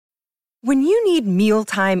When you need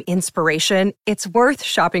mealtime inspiration, it's worth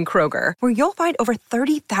shopping Kroger, where you'll find over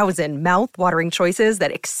 30,000 mouth-watering choices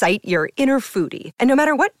that excite your inner foodie. And no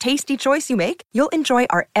matter what tasty choice you make, you'll enjoy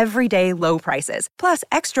our everyday low prices, plus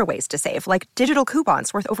extra ways to save, like digital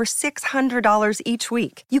coupons worth over $600 each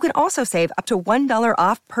week. You can also save up to $1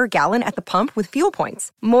 off per gallon at the pump with fuel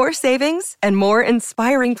points. More savings and more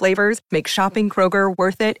inspiring flavors make shopping Kroger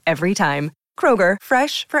worth it every time. Kroger,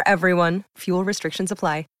 fresh for everyone. Fuel restrictions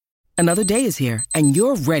apply. Another day is here, and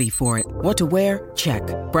you're ready for it. What to wear? Check.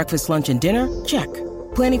 Breakfast, lunch, and dinner? Check.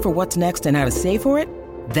 Planning for what's next and how to save for it?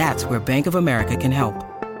 That's where Bank of America can help.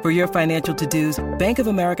 For your financial to-dos, Bank of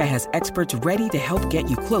America has experts ready to help get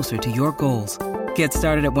you closer to your goals. Get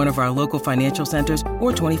started at one of our local financial centers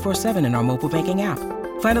or 24/7 in our mobile banking app.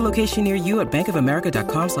 Find a location near you at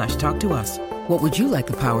bankofamerica.com/talktous. What would you like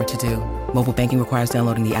the power to do? Mobile banking requires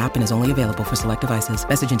downloading the app and is only available for select devices.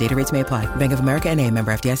 Message and data rates may apply. Bank of America N.A.,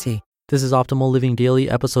 member FDIC. This is Optimal Living Daily,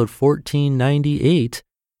 episode 1498,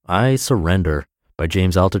 I Surrender, by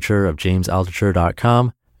James Altucher of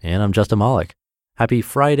jamesaltucher.com, and I'm Justin Malik. Happy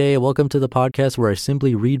Friday. Welcome to the podcast where I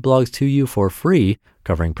simply read blogs to you for free,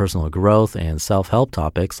 covering personal growth and self-help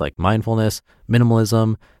topics like mindfulness,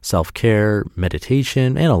 minimalism, self-care,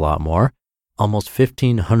 meditation, and a lot more. Almost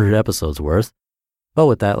 1,500 episodes worth. But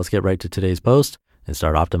with that, let's get right to today's post and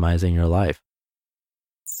start optimizing your life.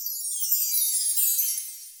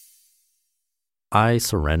 I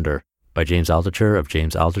Surrender, by James Altucher of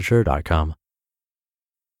jamesaltucher.com.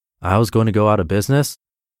 I was going to go out of business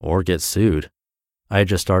or get sued. I had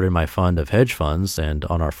just started my fund of hedge funds, and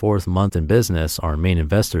on our 4th month in business, our main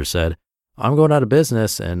investor said, "I'm going out of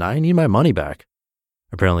business and I need my money back."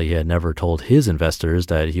 Apparently, he had never told his investors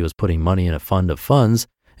that he was putting money in a fund of funds,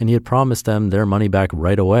 and he had promised them their money back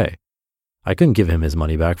right away. I couldn't give him his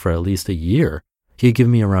money back for at least a year. He had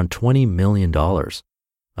given me around $20 million.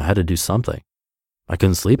 I had to do something. I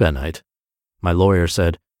couldn't sleep at night. My lawyer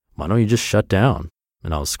said, "Why don't you just shut down?"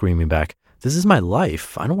 And I was screaming back, "This is my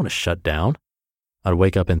life. I don't want to shut down." I'd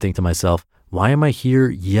wake up and think to myself, why am I here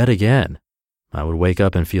yet again? I would wake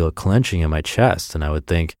up and feel a clenching in my chest, and I would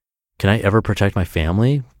think, can I ever protect my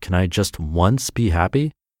family? Can I just once be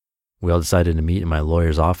happy? We all decided to meet in my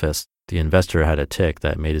lawyer's office. The investor had a tic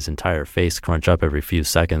that made his entire face crunch up every few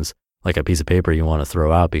seconds, like a piece of paper you want to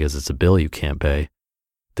throw out because it's a bill you can't pay.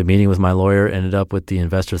 The meeting with my lawyer ended up with the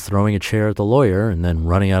investor throwing a chair at the lawyer and then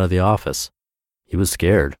running out of the office. He was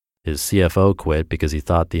scared. His CFO quit because he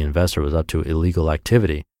thought the investor was up to illegal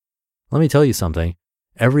activity. Let me tell you something.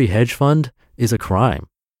 Every hedge fund is a crime.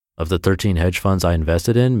 Of the 13 hedge funds I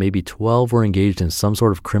invested in, maybe 12 were engaged in some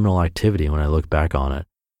sort of criminal activity when I look back on it.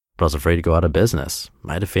 But I was afraid to go out of business.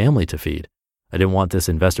 I had a family to feed. I didn't want this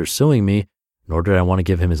investor suing me, nor did I want to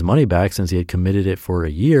give him his money back since he had committed it for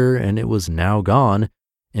a year and it was now gone,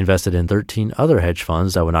 invested in 13 other hedge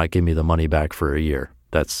funds that would not give me the money back for a year.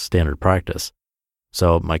 That's standard practice.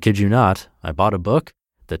 So, I kid you not, I bought a book,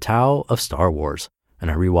 The Tao of Star Wars, and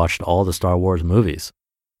I rewatched all the Star Wars movies.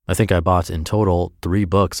 I think I bought in total 3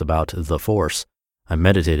 books about the Force. I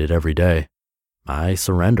meditated every day. I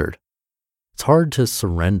surrendered. It's hard to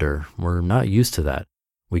surrender. We're not used to that.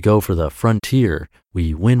 We go for the frontier.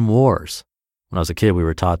 We win wars. When I was a kid, we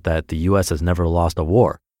were taught that the U.S. has never lost a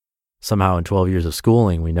war. Somehow in 12 years of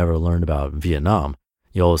schooling, we never learned about Vietnam.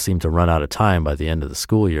 You always seem to run out of time by the end of the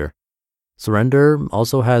school year. Surrender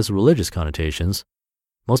also has religious connotations.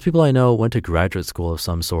 Most people I know went to graduate school of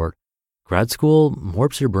some sort. Grad school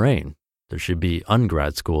warps your brain. There should be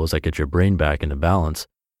ungrad schools that get your brain back into balance.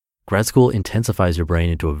 Grad school intensifies your brain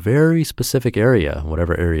into a very specific area,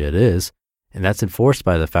 whatever area it is, and that's enforced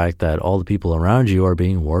by the fact that all the people around you are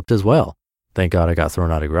being warped as well. Thank God I got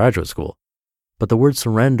thrown out of graduate school. But the word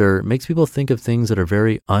surrender makes people think of things that are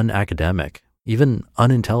very unacademic, even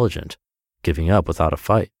unintelligent, giving up without a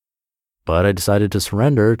fight. But I decided to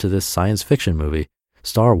surrender to this science fiction movie,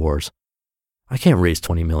 Star Wars. I can't raise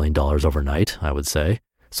 $20 million overnight, I would say,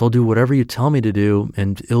 so I'll do whatever you tell me to do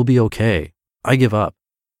and it'll be okay. I give up.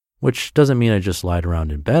 Which doesn't mean I just lied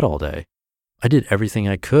around in bed all day. I did everything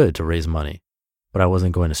I could to raise money, but I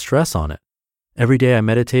wasn't going to stress on it. Every day I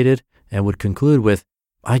meditated and would conclude with,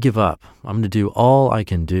 I give up. I'm going to do all I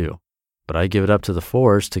can do, but I give it up to the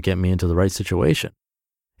Force to get me into the right situation.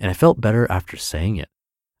 And I felt better after saying it.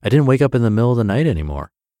 I didn't wake up in the middle of the night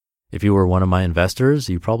anymore. If you were one of my investors,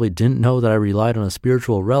 you probably didn't know that I relied on a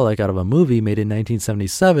spiritual relic out of a movie made in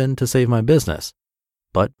 1977 to save my business.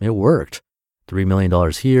 But it worked. $3 million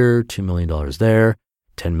here, $2 million there,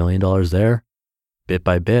 $10 million there. Bit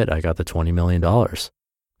by bit, I got the $20 million.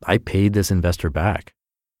 I paid this investor back.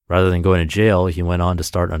 Rather than going to jail, he went on to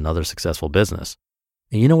start another successful business.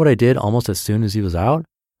 And you know what I did almost as soon as he was out?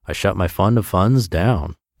 I shut my fund of funds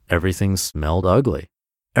down. Everything smelled ugly.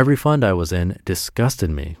 Every fund I was in disgusted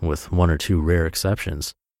me, with one or two rare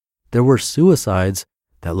exceptions. There were suicides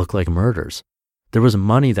that looked like murders. There was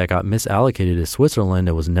money that got misallocated to Switzerland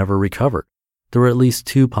and was never recovered. There were at least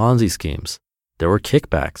 2 Ponzi schemes. There were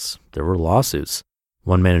kickbacks. There were lawsuits.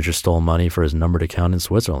 One manager stole money for his numbered account in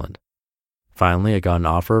Switzerland. Finally, I got an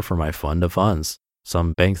offer for my fund of funds.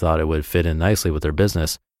 Some bank thought it would fit in nicely with their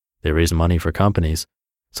business. They raised money for companies.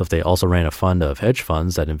 So if they also ran a fund of hedge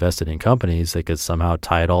funds that invested in companies, they could somehow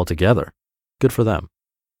tie it all together. Good for them.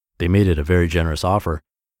 They made it a very generous offer,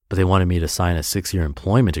 but they wanted me to sign a 6-year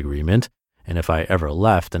employment agreement, and if I ever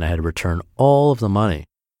left, then I had to return all of the money.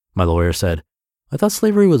 My lawyer said, I thought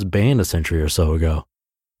slavery was banned a century or so ago.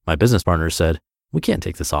 My business partner said, we can't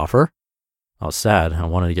take this offer. I was sad. I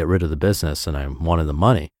wanted to get rid of the business, and I wanted the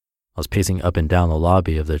money. I was pacing up and down the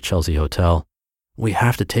lobby of the Chelsea Hotel. We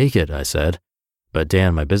have to take it, I said. But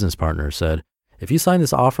Dan, my business partner, said, if you sign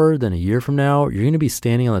this offer, then a year from now, you're going to be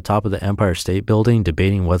standing on the top of the Empire State Building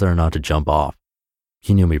debating whether or not to jump off.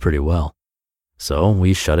 He knew me pretty well. So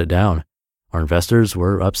we shut it down. Our investors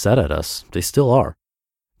were upset at us. They still are.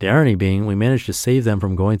 The irony being, we managed to save them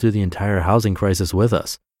from going through the entire housing crisis with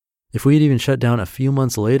us. If we had even shut down a few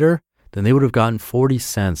months later, then they would have gotten 40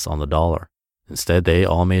 cents on the dollar. Instead, they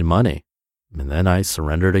all made money. And then I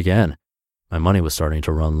surrendered again. My money was starting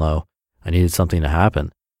to run low. I needed something to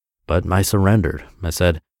happen. But I surrendered. I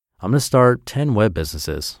said, I'm going to start 10 web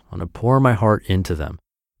businesses. I'm going to pour my heart into them.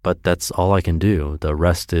 But that's all I can do. The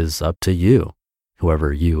rest is up to you,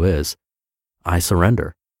 whoever you is. I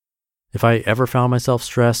surrender. If I ever found myself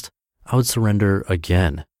stressed, I would surrender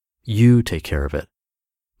again. You take care of it.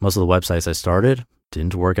 Most of the websites I started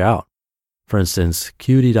didn't work out. For instance,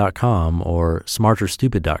 Qt.com or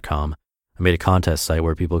smarterstupid.com. I made a contest site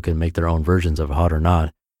where people could make their own versions of Hot or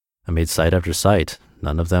Not. I made site after site.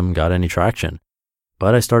 None of them got any traction.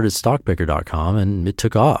 But I started stockpicker.com and it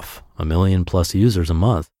took off. 1 million plus users a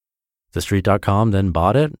month. TheStreet.com then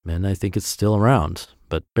bought it, and I think it's still around,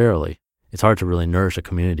 but barely. It's hard to really nourish a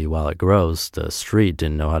community while it grows. The Street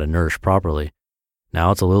didn't know how to nourish properly.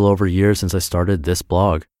 Now it's a little over a year since I started this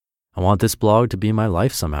blog. I want this blog to be my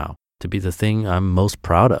life somehow, to be the thing I'm most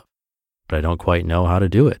proud of. But I don't quite know how to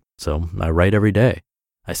do it, so I write every day.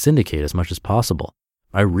 I syndicate as much as possible.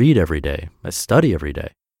 I read every day. I study every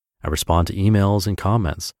day. I respond to emails and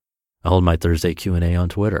comments. I hold my Thursday Q&A on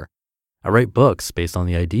Twitter. I write books based on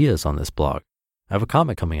the ideas on this blog. I have a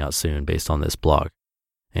comic coming out soon based on this blog.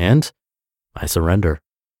 And I surrender.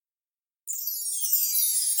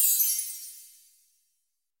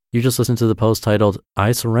 You just listened to the post titled,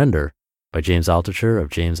 I Surrender by James Altucher of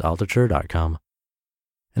jamesaltucher.com.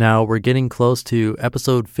 Now we're getting close to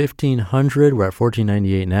episode 1500. We're at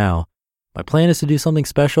 1498 now. My plan is to do something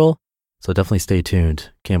special, so definitely stay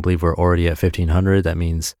tuned. Can't believe we're already at 1500. That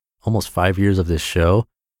means almost 5 years of this show.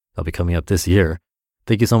 That'll be coming up this year.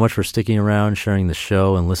 Thank you so much for sticking around, sharing the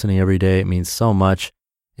show, and listening every day. It means so much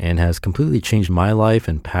and has completely changed my life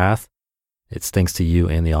and path. It's thanks to you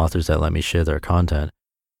and the authors that let me share their content.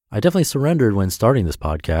 I definitely surrendered when starting this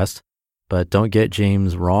podcast, but don't get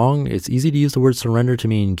James wrong. It's easy to use the word surrender to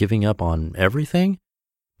mean giving up on everything.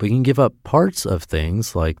 But you can give up parts of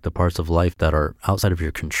things, like the parts of life that are outside of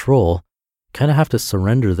your control. Kind of have to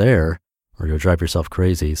surrender there or you'll drive yourself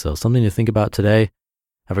crazy. So something to think about today.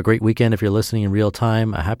 Have a great weekend if you're listening in real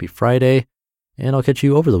time. A happy Friday. And I'll catch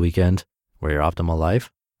you over the weekend where your optimal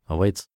life awaits.